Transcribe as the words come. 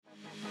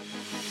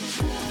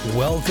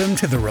Welcome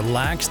to the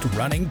Relaxed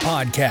Running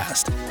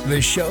Podcast,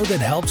 the show that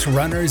helps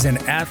runners and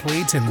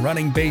athletes in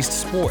running-based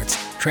sports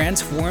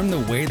transform the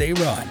way they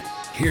run.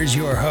 Here's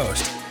your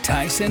host,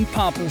 Tyson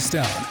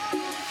Popplestone.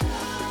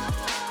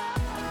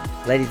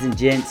 Ladies and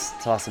gents,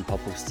 Tyson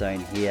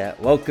Popplestone here.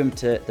 Welcome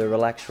to the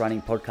Relaxed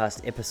Running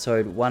Podcast,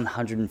 episode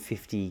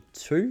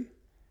 152.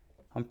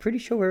 I'm pretty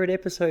sure we're at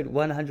episode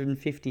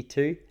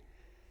 152.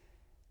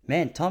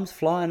 Man, time's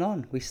flying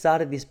on. We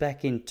started this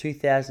back in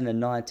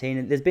 2019,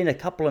 and there's been a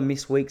couple of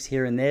missed weeks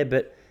here and there,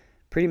 but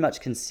pretty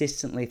much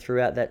consistently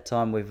throughout that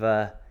time, we've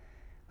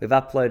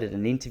uploaded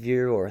an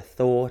interview or a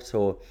thought,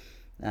 or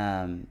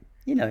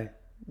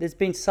there's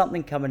been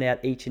something coming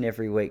out each and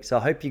every week. So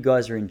I hope you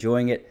guys are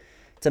enjoying it.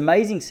 It's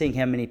amazing seeing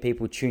how many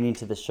people tune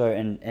into the show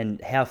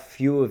and how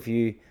few of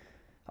you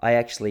I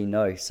actually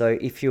know. So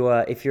if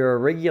you're a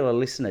regular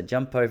listener,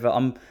 jump over.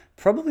 I'm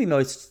probably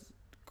most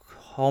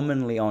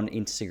commonly on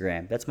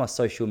Instagram. That's my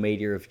social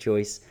media of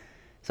choice.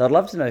 So I'd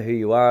love to know who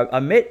you are. I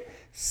met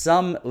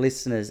some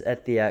listeners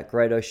at the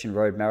Great Ocean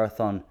Road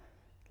Marathon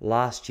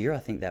last year. I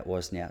think that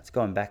was now. It's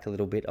going back a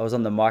little bit. I was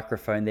on the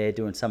microphone there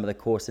doing some of the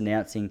course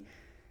announcing,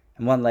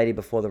 and one lady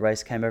before the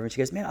race came over and she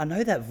goes, "Man, I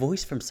know that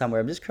voice from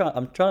somewhere.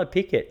 I'm trying to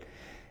pick it."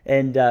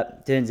 And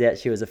turns out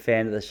she was a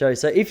fan of the show.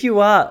 So if you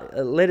are,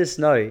 let us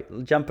know.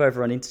 Jump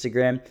over on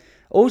Instagram.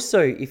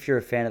 Also, if you're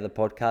a fan of the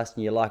podcast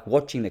and you like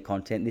watching the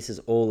content, this is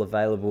all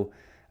available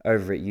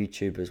over at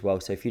YouTube as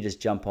well. So if you just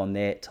jump on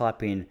there,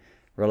 type in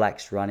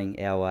Relaxed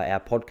Running, our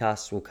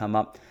podcasts will come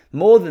up.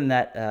 More than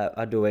that,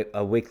 I do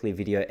a weekly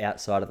video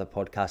outside of the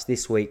podcast.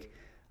 This week,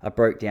 I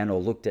broke down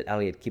or looked at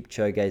Eliud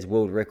Kipchoge's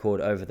world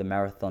record over the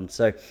marathon.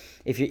 So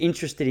if you're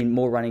interested in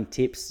more running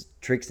tips,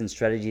 tricks, and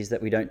strategies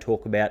that we don't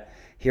talk about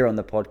here on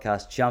the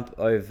podcast, jump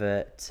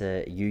over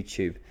to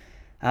YouTube.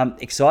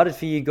 Excited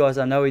for you guys.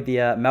 I know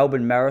the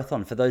Melbourne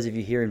Marathon, for those of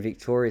you here in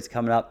Victoria, is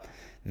coming up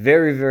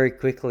very, very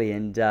quickly.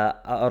 And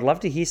I'd love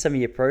to hear some of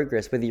your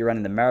progress, whether you're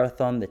running the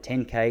marathon, the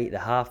 10K, the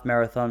half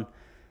marathon.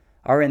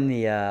 I ran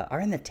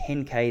the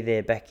 10K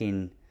there back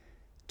in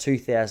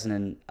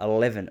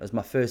 2011. It was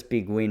my first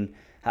big win.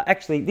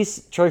 Actually,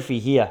 this trophy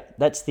here,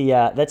 that's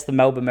the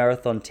Melbourne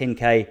Marathon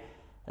 10K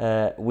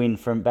win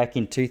from back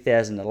in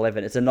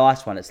 2011. It's a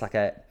nice one. It's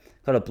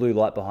got a blue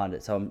light behind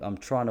it, so I'm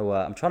trying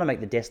to make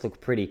the desk look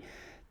pretty,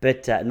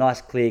 but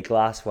nice clear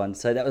glass one.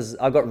 So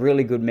I got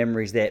really good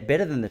memories there.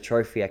 Better than the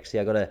trophy, actually.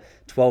 I got a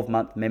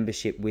 12-month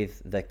membership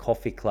with the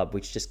coffee club,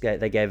 which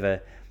they gave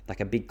a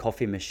big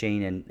coffee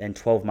machine and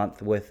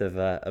 12-month worth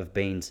of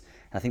beans.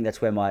 And I think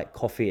that's where my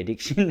coffee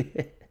addiction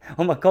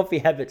or my coffee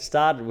habit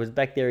started, was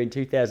back there in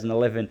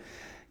 2011,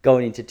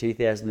 going into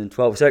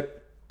 2012. So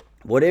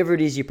whatever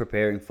it is you're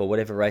preparing for,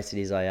 whatever race it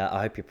is, I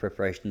hope your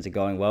preparations are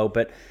going well.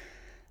 But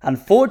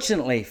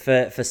unfortunately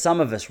for some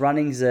of us,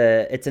 running's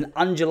it's an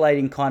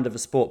undulating kind of a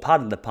sport.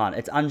 Pardon the pun.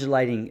 It's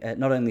undulating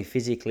not only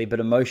physically but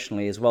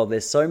emotionally as well.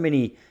 There's so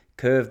many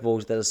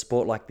curveballs that a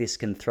sport like this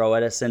can throw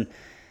at us. And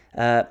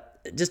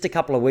just a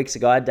couple of weeks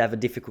ago, I had to have a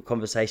difficult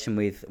conversation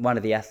with one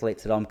of the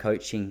athletes that I'm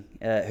coaching,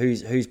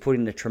 who's put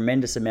in a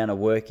tremendous amount of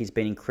work. He's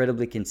been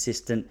incredibly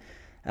consistent.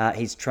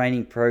 His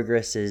training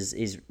progress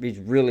is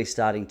really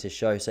starting to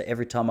show. So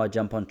every time I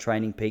jump on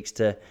Training Peaks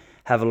to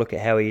have a look at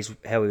how he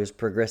was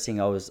progressing,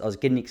 I was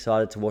getting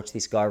excited to watch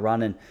this guy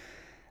run. And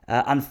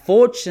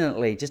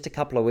unfortunately, just a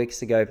couple of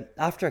weeks ago,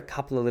 after a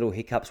couple of little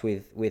hiccups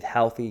with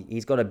health,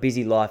 he's got a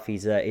busy life.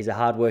 He's a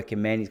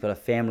hardworking man. He's got a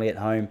family at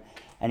home,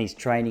 and he's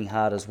training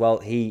hard as well.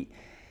 He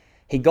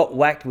got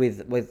whacked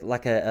with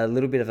like a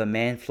little bit of a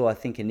man flu, I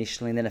think,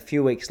 initially, and then a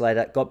few weeks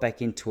later got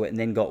back into it, and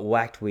then got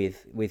whacked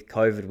with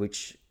COVID,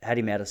 which had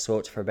him out of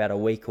sorts for about a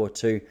week or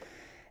two.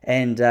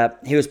 And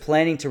he was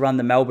planning to run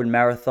the Melbourne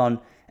Marathon,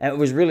 and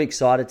was really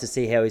excited to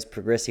see how he's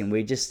progressing.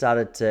 We just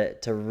started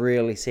to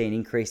really see an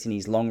increase in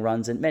his long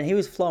runs, and man, he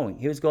was flowing.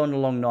 He was going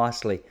along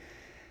nicely.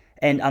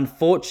 And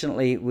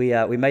unfortunately,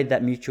 we made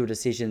that mutual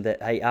decision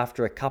that, hey,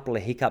 after a couple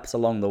of hiccups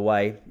along the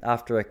way,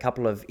 after a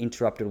couple of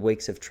interrupted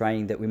weeks of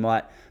training, that we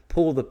might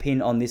pull the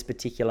pin on this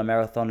particular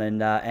marathon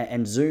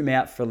and zoom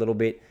out for a little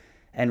bit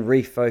and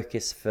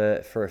refocus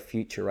for a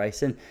future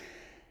race. And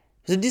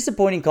it was a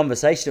disappointing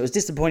conversation. It was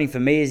disappointing for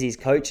me as his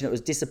coach, and it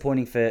was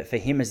disappointing for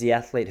him as the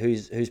athlete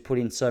who's put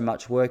in so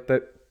much work.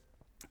 But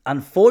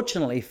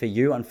unfortunately for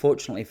you,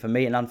 unfortunately for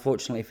me, and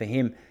unfortunately for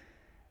him,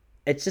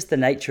 it's just the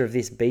nature of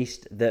this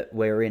beast that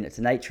we're in. It's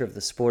the nature of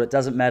the sport. It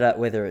doesn't matter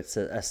whether it's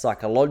a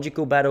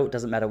psychological battle. It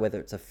doesn't matter whether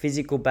it's a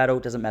physical battle.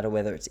 It doesn't matter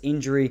whether it's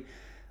injury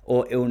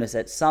or illness.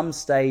 At some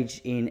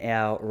stage in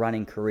our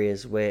running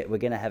careers, we're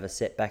going to have a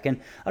setback.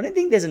 And I don't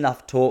think there's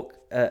enough talk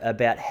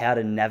about how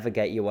to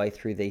navigate your way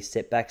through these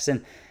setbacks.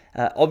 And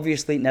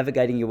obviously,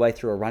 navigating your way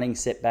through a running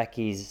setback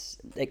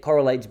it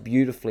correlates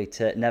beautifully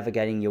to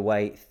navigating your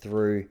way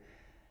through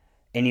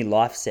any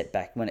life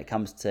setback when it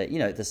comes to,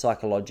 the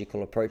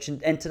psychological approach.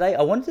 And today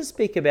I wanted to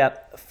speak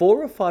about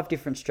 4 or 5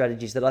 different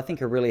strategies that I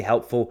think are really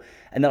helpful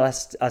and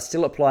that I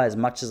still apply as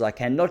much as I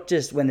can, not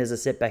just when there's a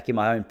setback in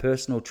my own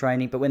personal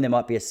training, but when there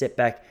might be a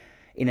setback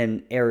in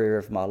an area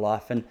of my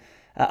life. And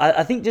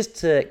I think just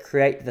to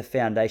create the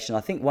foundation,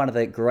 I think one of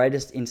the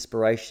greatest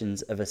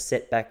inspirations of a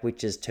setback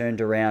which has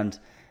turned around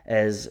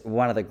as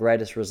one of the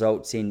greatest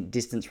results in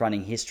distance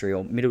running history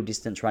or middle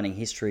distance running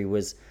history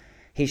was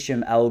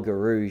Hicham El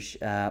Guerrouj.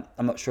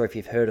 I'm not sure if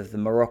you've heard of the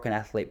Moroccan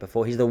athlete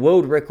before. He's the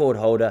world record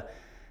holder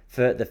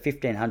for the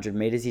 1500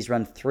 meters. He's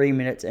run 3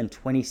 minutes and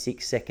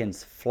 26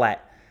 seconds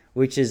flat,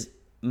 which is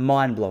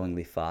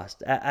mind-blowingly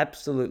fast,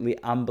 absolutely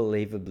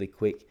unbelievably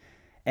quick.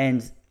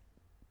 And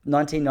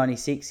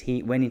 1996,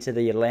 he went into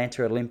the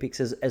Atlanta Olympics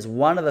as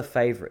one of the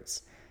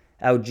favorites.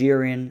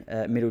 Algerian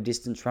middle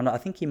distance runner. I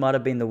think he might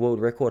have been the world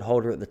record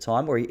holder at the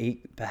time, or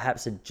he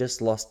perhaps had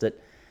just lost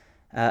it.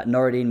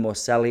 Noureddin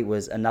Morsali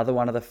was another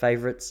one of the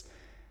favorites.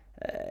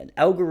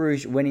 El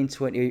Guerrouj went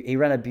into it. He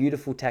ran a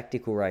beautiful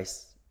tactical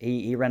race.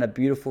 He ran a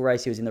beautiful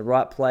race. He was in the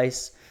right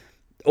place,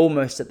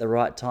 almost at the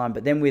right time.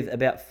 But then with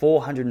about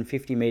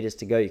 450 meters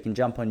to go, you can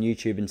jump on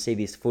YouTube and see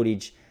this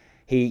footage.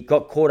 He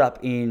got caught up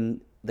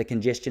in the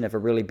congestion of a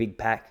really big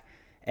pack,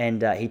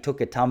 and he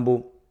took a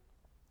tumble.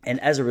 And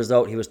as a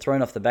result, he was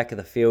thrown off the back of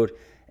the field.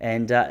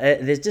 And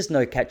there's just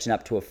no catching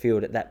up to a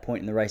field at that point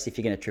in the race if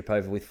you're going to trip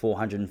over with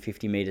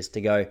 450 meters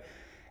to go.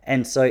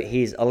 And so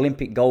his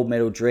Olympic gold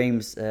medal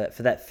dreams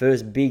for that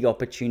first big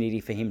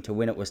opportunity for him to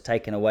win it was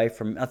taken away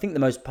from him. I think the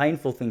most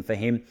painful thing for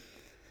him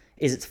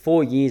is it's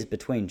 4 years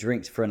between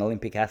drinks for an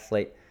Olympic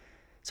athlete.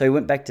 So he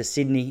went back to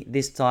Sydney.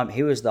 This time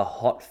he was the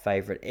hot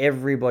favourite.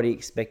 Everybody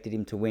expected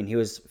him to win. He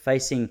was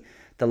facing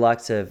the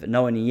likes of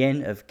Noah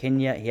Nyen of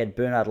Kenya. He had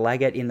Bernard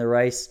Lagat in the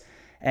race.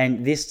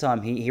 And this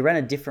time he ran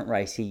a different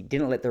race. He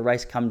didn't let the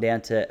race come down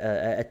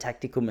to a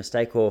tactical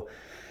mistake, or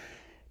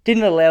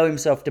didn't allow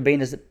himself to be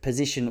in a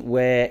position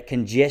where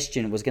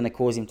congestion was going to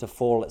cause him to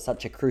fall at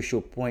such a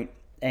crucial point.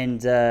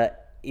 And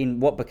in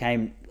what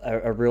became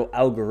a real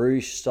El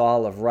Guerrouj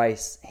style of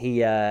race, he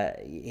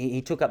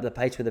took up the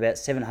pace with about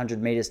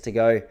 700 meters to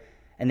go.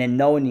 And then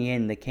Noah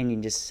Nyen, the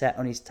Kenyan, just sat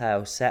on his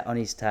tail,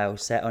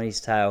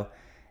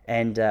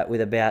 and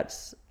with about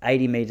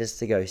 80 meters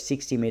to go,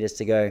 60 meters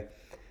to go,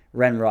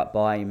 ran right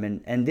by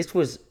him. And this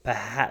was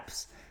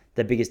perhaps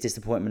the biggest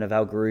disappointment of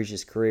El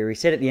Guerrouj's career. He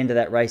said at the end of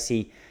that race,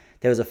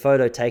 there was a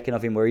photo taken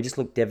of him where he just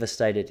looked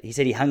devastated. He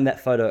said he hung that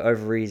photo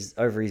over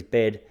his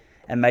bed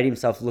and made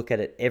himself look at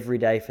it every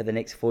day for the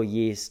next 4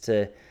 years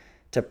to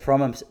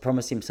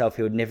promise himself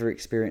he would never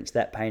experience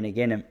that pain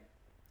again. And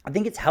I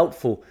think it's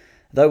helpful,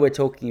 though we're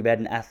talking about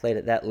an athlete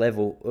at that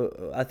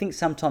level, I think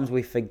sometimes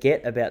we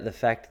forget about the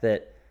fact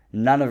that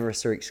none of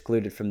us are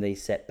excluded from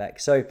these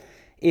setbacks. So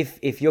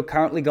if you're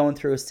currently going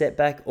through a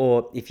setback,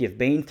 or if you've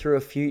been through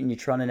a few and you're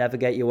trying to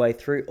navigate your way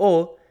through,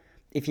 or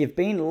if you've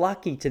been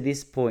lucky to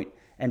this point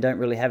and don't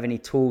really have any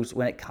tools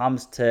when it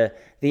comes to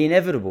the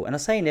inevitable. And I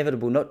say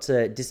inevitable not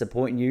to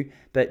disappoint you,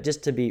 but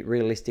just to be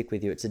realistic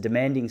with you. It's a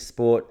demanding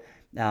sport.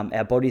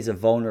 Our bodies are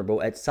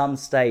vulnerable. At some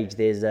stage,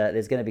 there's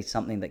going to be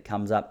something that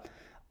comes up.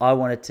 I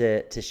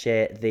wanted to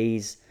share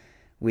these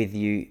with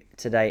you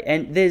today.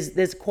 And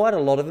there's quite a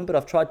lot of them, but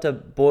I've tried to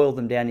boil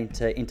them down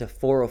into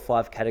 4 or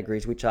 5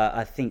 categories, which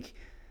I think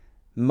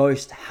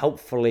most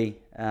helpfully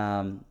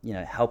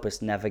help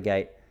us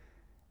navigate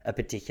a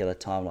particular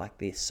time like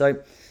this.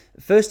 So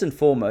first and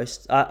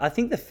foremost, I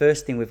think the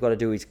first thing we've got to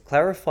do is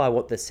clarify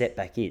what the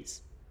setback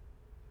is.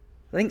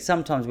 I think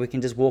sometimes we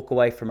can just walk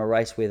away from a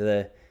race with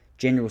a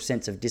general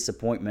sense of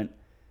disappointment.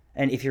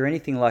 And if you're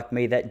anything like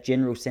me, that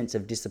general sense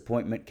of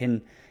disappointment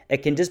can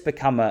just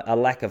become a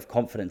lack of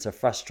confidence, a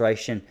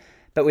frustration.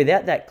 But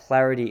without that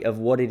clarity of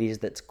what it is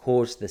that's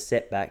caused the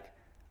setback,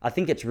 I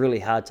think it's really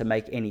hard to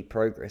make any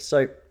progress.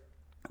 So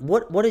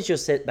what has your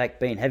setback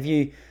been? Have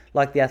you,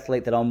 like the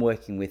athlete that I'm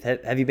working with,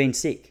 have you been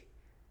sick?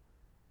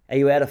 Are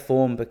you out of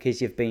form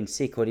because you've been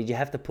sick? Or did you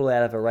have to pull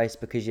out of a race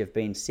because you've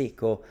been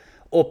sick? Or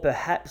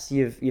perhaps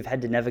you've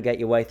had to navigate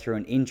your way through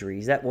an injury.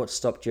 Is that what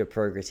stopped your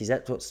progress? Is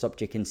that what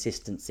stopped your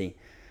consistency?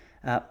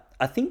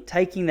 I think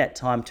taking that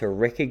time to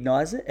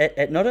recognize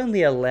it not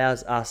only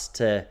allows us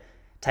to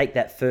take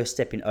that first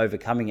step in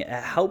overcoming it,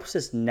 it helps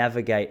us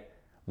navigate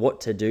what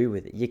to do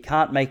with it. You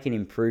can't make an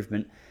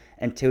improvement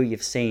until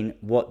you've seen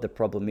what the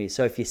problem is.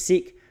 So if you're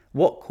sick,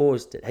 what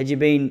caused it? Had you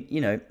been,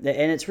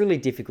 and it's really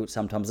difficult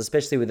sometimes,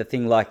 especially with a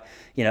thing like,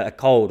 a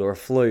cold or a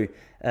flu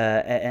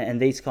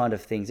and these kind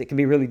of things. It can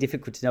be really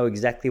difficult to know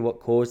exactly what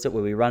caused it.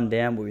 Were we run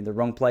down? Were we in the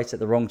wrong place at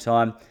the wrong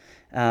time?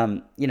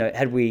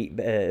 Had we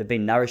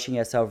been nourishing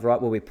ourselves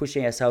right? Were we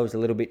pushing ourselves a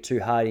little bit too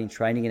hard in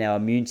training and our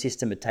immune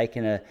system had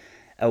taken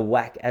a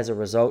whack as a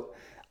result?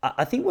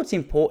 I think what's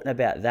important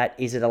about that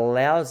is it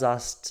allows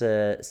us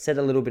to set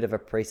a little bit of a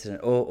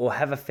precedent or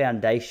have a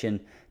foundation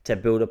to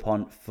build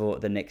upon for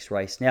the next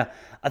race. Now,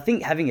 I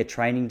think having a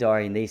training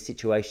diary in these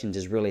situations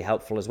is really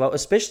helpful as well,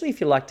 especially if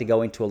you like to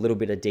go into a little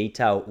bit of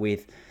detail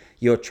with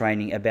your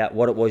training about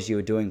what it was you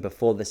were doing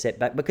before the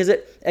setback, because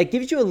it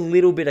gives you a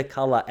little bit of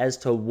color as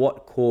to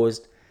what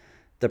caused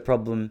the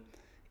problem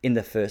in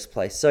the first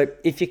place. So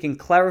if you can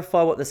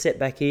clarify what the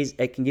setback is,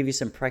 it can give you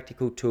some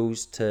practical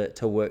tools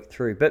to work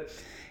through. But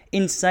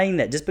in saying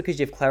that, just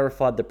because you've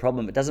clarified the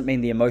problem, it doesn't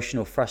mean the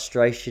emotional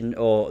frustration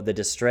or the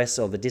distress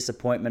or the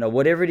disappointment or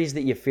whatever it is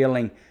that you're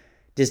feeling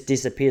just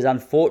disappears.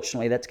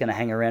 Unfortunately, that's going to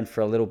hang around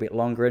for a little bit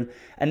longer.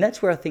 And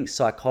that's where I think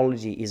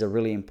psychology is a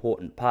really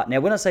important part. Now,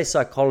 when I say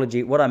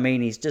psychology, what I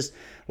mean is just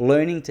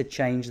learning to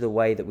change the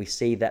way that we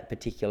see that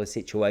particular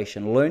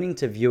situation, learning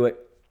to view it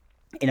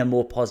in a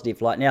more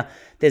positive light. Now,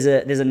 there's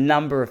a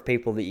number of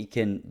people that you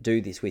can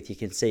do this with. You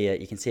can see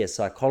a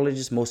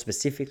psychologist, more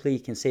specifically, you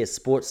can see a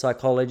sports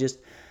psychologist.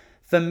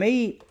 For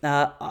me,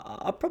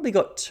 I've probably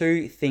got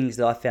two things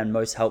that I found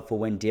most helpful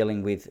when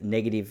dealing with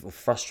negative or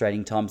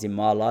frustrating times in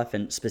my life,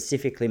 and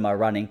specifically my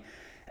running,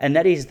 and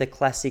that is the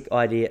classic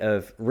idea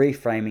of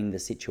reframing the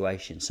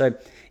situation. So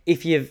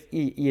if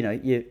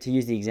to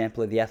use the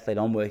example of the athlete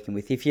I'm working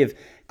with, if you've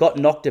got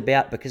knocked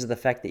about because of the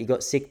fact that you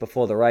got sick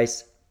before the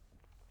race,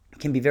 it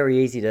can be very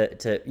easy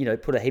to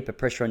put a heap of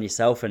pressure on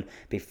yourself and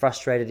be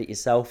frustrated at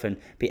yourself and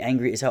be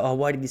angry at yourself. Oh,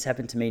 why did this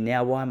happen to me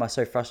now? Why am I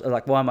so frustrated?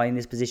 Like, why am I in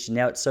this position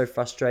now? It's so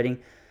frustrating.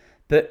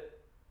 But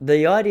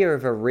the idea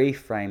of a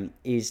reframe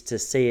is to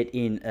see it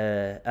in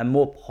a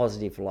more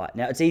positive light.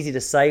 Now, it's easy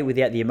to say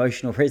without the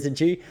emotional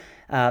residue.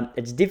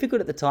 It's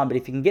difficult at the time, but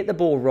if you can get the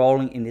ball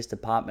rolling in this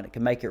department, it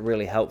can make it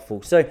really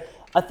helpful. So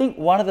I think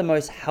one of the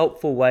most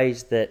helpful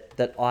ways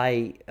that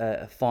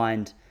I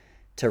find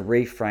to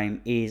reframe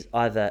is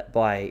either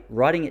by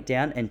writing it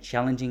down and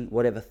challenging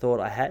whatever thought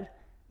I had.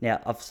 Now,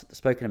 I've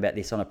spoken about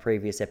this on a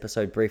previous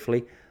episode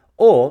briefly,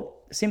 or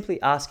simply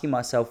asking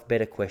myself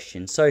better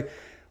questions. So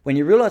when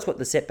you realize what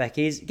the setback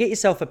is, get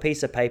yourself a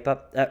piece of paper,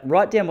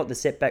 write down what the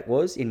setback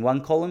was in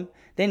one column,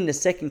 then in the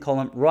second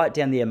column, write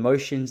down the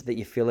emotions that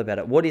you feel about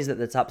it. What is it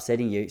that's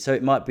upsetting you? So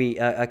it might be,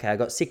 okay, I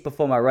got sick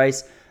before my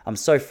race. I'm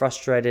so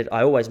frustrated.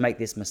 I always make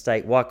this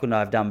mistake. Why couldn't I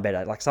have done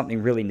better? Like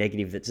something really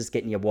negative that's just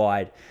getting you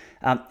wired.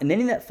 And then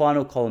in that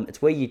final column,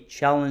 it's where you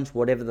challenge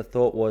whatever the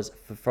thought was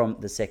from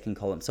the second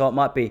column. So it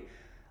might be,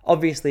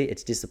 obviously,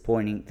 it's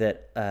disappointing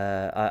that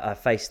I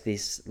faced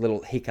this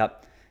little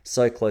hiccup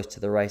so close to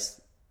the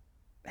race.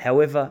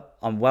 However,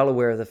 I'm well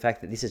aware of the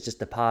fact that this is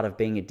just a part of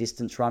being a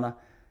distance runner.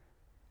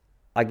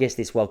 I guess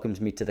this welcomes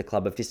me to the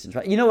club of distance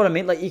running. You know what I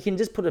mean? Like, you can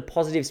just put a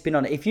positive spin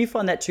on it. If you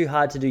find that too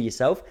hard to do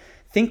yourself,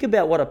 think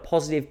about what a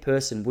positive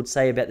person would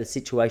say about the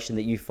situation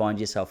that you find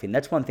yourself in.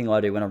 That's one thing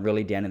I do when I'm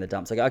really down in the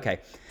dumps. I go, okay,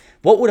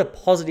 what would a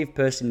positive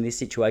person in this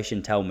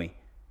situation tell me?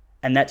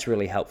 And that's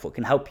really helpful. It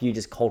can help you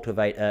just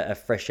cultivate a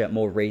fresher,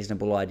 more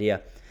reasonable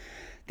idea.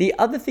 The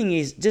other thing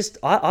is just,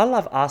 I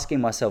love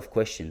asking myself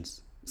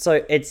questions.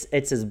 So it's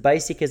as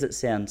basic as it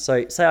sounds.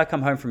 So say I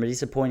come home from a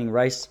disappointing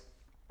race.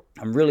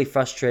 I'm really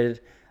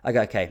frustrated. I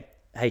go, okay,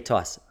 hey,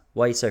 Tice,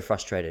 why are you so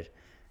frustrated?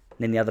 And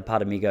then the other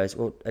part of me goes,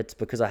 well, it's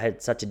because I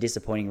had such a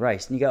disappointing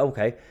race. And you go,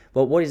 okay,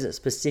 well, what is it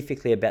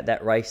specifically about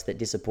that race that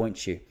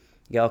disappoints you?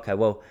 You go, okay,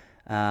 well,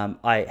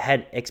 I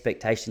had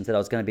expectations that I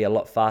was going to be a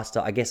lot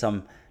faster. I guess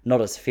I'm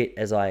not as fit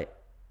as I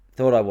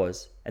thought I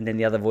was. And then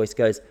the other voice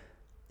goes,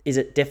 is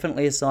it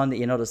definitely a sign that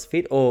you're not as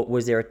fit, or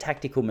was there a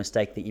tactical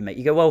mistake that you made?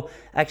 You go, well,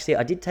 actually,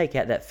 I did take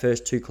out that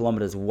first 2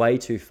 kilometers way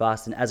too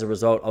fast, and as a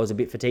result, I was a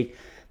bit fatigued.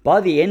 By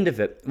the end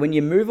of it, when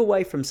you move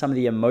away from some of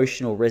the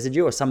emotional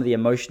residue or some of the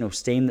emotional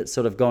steam that's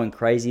sort of going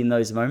crazy in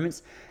those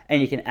moments,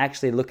 and you can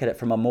actually look at it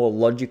from a more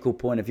logical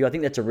point of view, I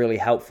think that's a really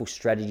helpful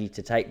strategy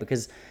to take,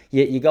 because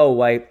you go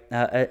away,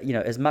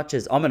 as much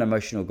as I'm an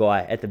emotional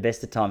guy at the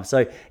best of times.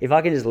 So if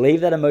I can just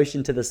leave that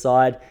emotion to the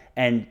side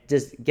and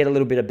just get a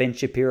little bit of Ben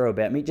Shapiro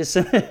about me, just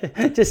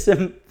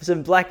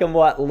some black and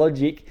white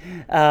logic.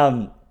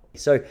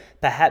 So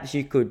perhaps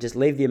you could just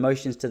leave the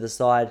emotions to the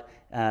side,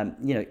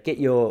 get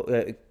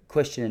your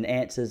question and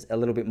answers a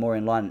little bit more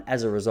in line, and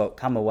as a result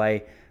come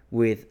away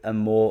with a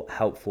more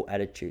helpful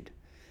attitude.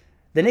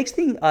 The next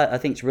thing I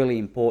think is really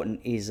important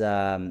is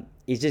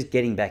just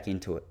getting back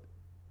into it.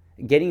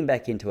 Getting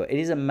back into it. It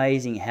is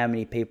amazing how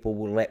many people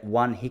will let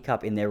one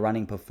hiccup in their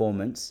running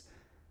performance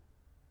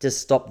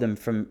just stop them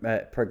from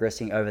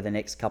progressing over the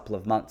next couple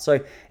of months. So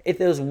if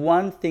there's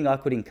one thing I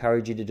could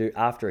encourage you to do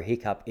after a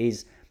hiccup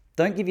is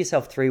don't give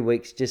yourself 3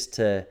 weeks just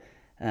to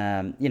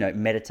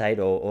meditate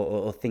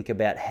or think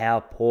about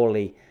how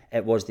poorly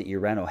it was that you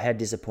ran or how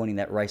disappointing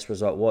that race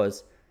result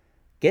was.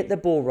 Get the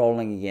ball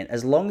rolling again.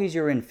 As long as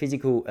you're in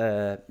physical,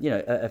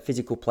 a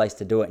physical place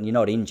to do it and you're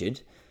not injured,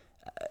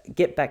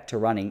 get back to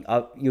running.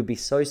 You'll be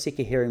so sick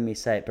of hearing me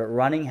say it, but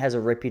running has a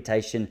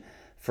reputation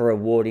for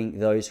rewarding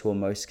those who are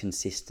most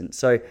consistent.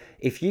 So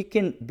if you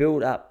can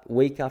build up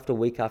week after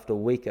week after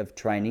week of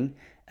training,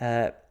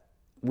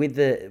 with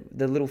the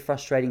little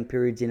frustrating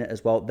periods in it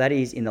as well, that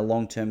is in the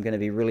long term going to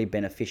be really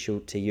beneficial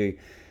to you.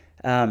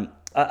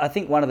 I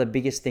think one of the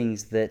biggest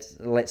things that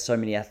lets so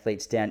many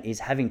athletes down is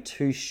having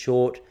too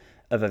short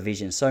of a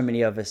vision. So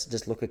many of us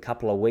just look a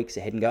couple of weeks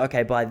ahead and go,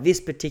 okay, by this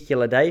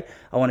particular day,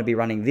 I want to be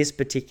running this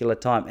particular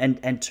time.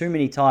 And too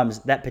many times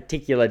that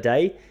particular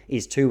day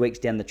is 2 weeks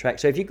down the track.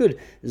 So if you could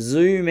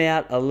zoom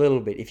out a little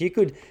bit, if you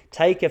could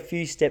take a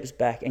few steps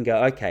back and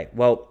go, okay,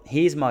 well,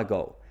 here's my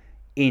goal.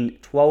 In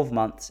 12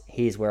 months,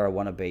 here's where I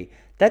want to be.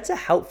 That's a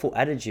helpful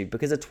attitude,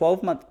 because a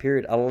 12-month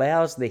period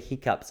allows the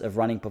hiccups of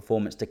running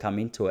performance to come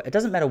into it. It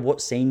doesn't matter what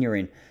scene you're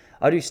in.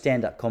 I do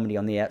stand-up comedy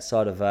on the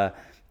outside of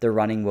the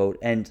running world.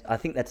 And I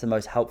think that's the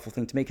most helpful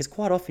thing to me, because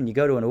quite often you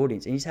go to an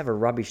audience and you just have a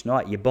rubbish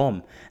night, you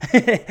bomb.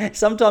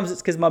 Sometimes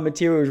it's because my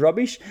material is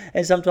rubbish,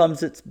 and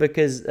sometimes it's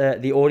because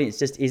the audience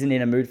just isn't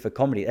in a mood for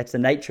comedy. That's the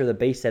nature of the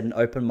beast at an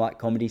open mic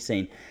comedy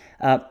scene.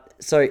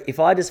 So if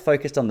I just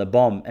focused on the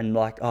bomb and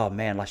like, oh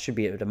man, I should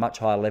be at a much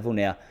higher level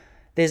now,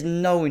 there's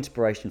no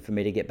inspiration for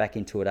me to get back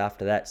into it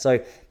after that.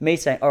 So me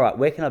saying, all right,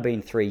 where can I be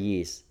in 3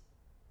 years?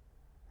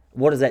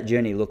 What does that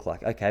journey look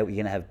like? Okay, well, you're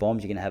going to have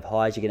bombs, you're going to have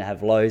highs, you're going to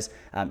have lows.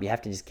 You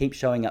have to just keep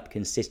showing up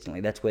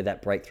consistently. That's where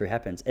that breakthrough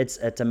happens.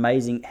 It's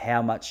amazing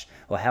how much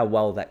or how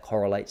well that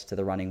correlates to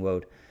the running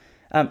world.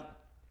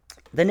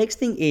 The next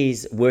thing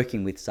is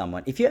working with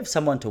someone. If you have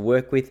someone to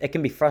work with, it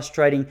can be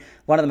frustrating.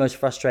 One of the most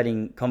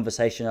frustrating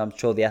conversations I'm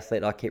sure the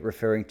athlete I keep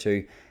referring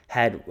to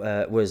had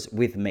was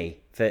with me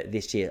for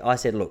this year. I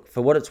said, look,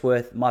 for what it's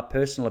worth, my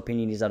personal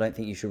opinion is I don't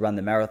think you should run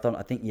the marathon.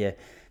 I think your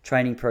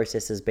training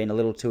process has been a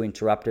little too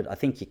interrupted. I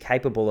think you're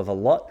capable of a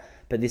lot,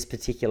 but this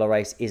particular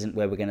race isn't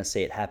where we're going to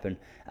see it happen.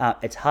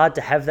 It's hard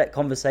to have that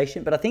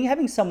conversation, but I think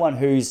having someone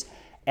who's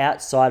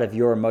outside of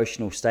your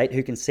emotional state,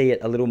 who can see it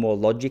a little more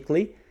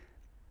logically,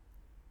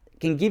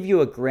 can give you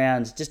a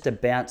ground just to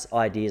bounce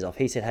ideas off.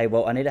 He said, hey,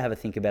 well, I need to have a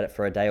think about it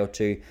for a day or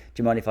two. Do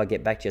you mind if I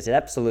get back to you? I said,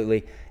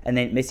 absolutely. And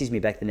then messaged me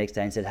back the next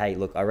day and said, hey,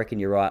 look, I reckon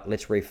you're right.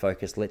 Let's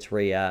refocus. Let's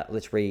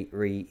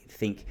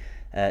rethink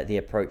the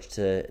approach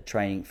to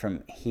training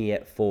from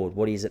here forward.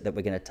 What is it that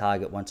we're going to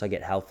target once I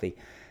get healthy?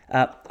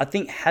 I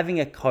think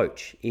having a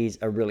coach is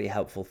a really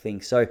helpful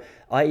thing. So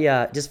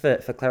I just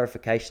for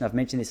clarification, I've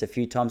mentioned this a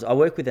few times. I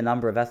work with a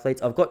number of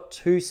athletes. I've got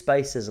 2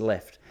 spaces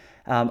left.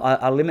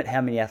 I limit how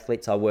many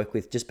athletes I work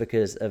with just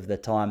because of the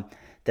time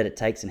that it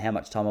takes and how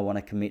much time I want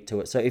to commit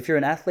to it. So if you're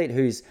an athlete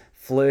who's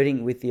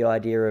flirting with the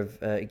idea of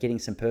getting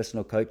some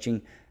personal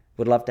coaching,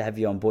 would love to have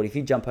you on board. If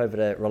you jump over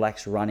to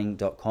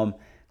relaxrunning.com,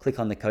 click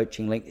on the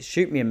coaching link,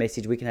 shoot me a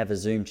message. We can have a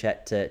Zoom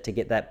chat to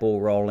get that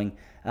ball rolling,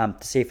 to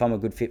see if I'm a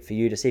good fit for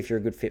you, to see if you're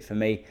a good fit for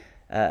me.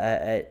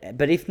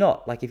 But if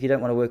not, like if you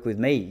don't want to work with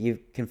me, you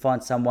can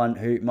find someone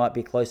who might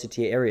be closer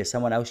to your area,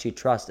 someone else you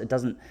trust. It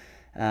doesn't,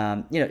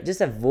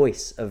 just a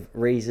voice of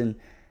reason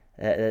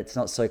that's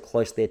not so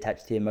closely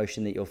attached to the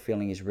emotion that you're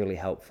feeling is really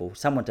helpful.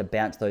 Someone to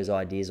bounce those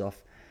ideas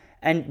off.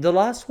 And the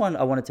last one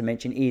I wanted to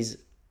mention is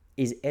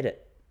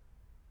edit.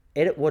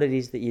 Edit what it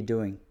is that you're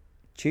doing.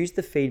 Choose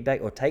the feedback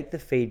or take the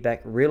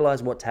feedback,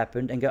 realize what's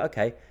happened and go,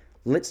 okay,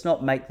 let's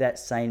not make that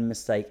same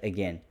mistake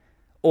again.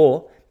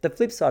 Or the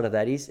flip side of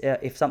that is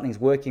if something's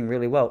working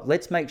really well,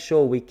 let's make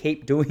sure we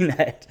keep doing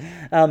that.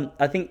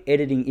 I think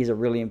editing is a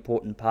really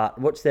important part.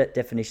 What's that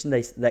definition?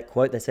 That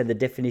quote, they say the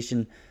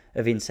definition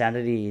of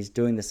insanity is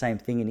doing the same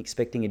thing and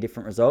expecting a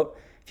different result.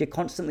 If you're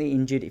constantly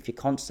injured, if you're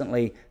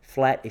constantly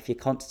flat, if you're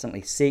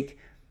constantly sick,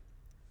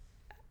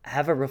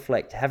 have a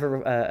reflect, have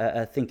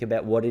a think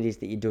about what it is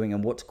that you're doing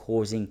and what's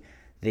causing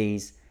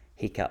these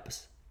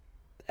hiccups.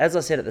 As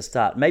I said at the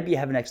start, maybe you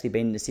haven't actually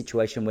been in a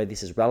situation where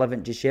this is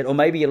relevant just yet, or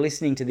maybe you're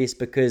listening to this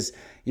because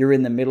you're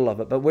in the middle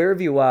of it. But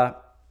wherever you are,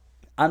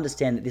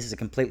 understand that this is a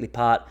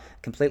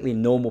completely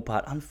normal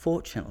part,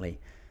 unfortunately,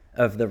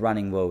 of the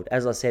running world.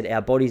 As I said,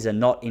 our bodies are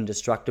not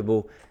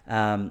indestructible.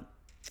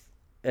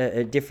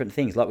 Different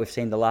things, like we've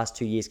seen the last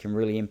 2 years, can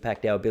really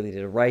impact our ability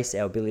to race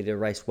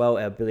well,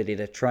 our ability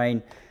to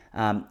train.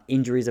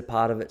 Injuries are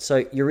part of it.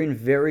 So you're in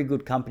very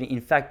good company.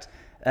 In fact,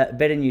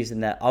 better news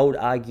than that, I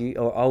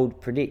would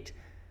predict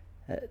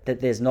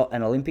that there's not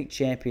an Olympic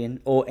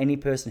champion or any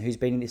person who's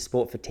been in this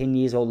sport for 10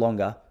 years or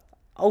longer,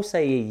 I'll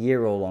say a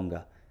year or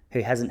longer, who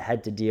hasn't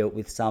had to deal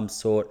with some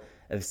sort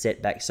of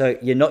setback. So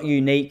you're not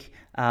unique,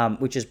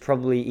 which is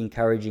probably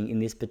encouraging in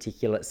this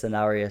particular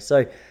scenario.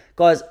 So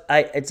guys,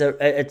 it's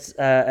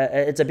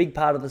a big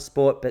part of the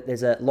sport, but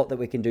there's a lot that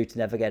we can do to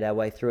navigate our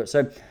way through it.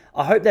 So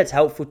I hope that's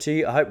helpful to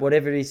you. I hope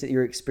whatever it is that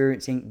you're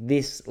experiencing,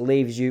 this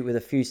leaves you with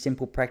a few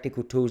simple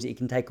practical tools that you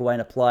can take away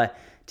and apply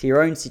to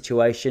your own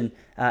situation.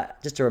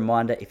 Just a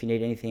reminder, if you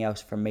need anything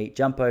else from me,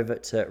 jump over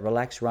to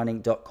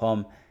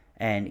relaxrunning.com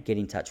and get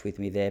in touch with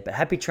me there. But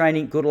happy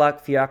training, good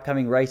luck for your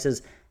upcoming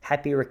races.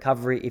 Happy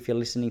recovery if you're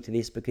listening to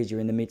this because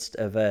you're in the midst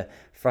of a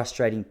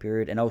frustrating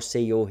period, and I'll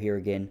see you all here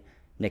again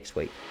next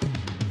week.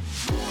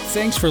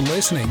 Thanks for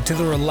listening to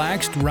the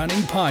Relaxed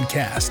Running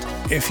Podcast.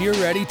 If you're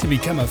ready to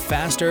become a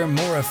faster,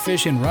 more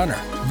efficient runner,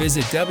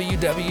 visit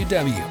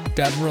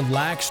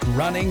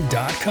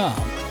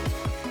www.relaxedrunning.com.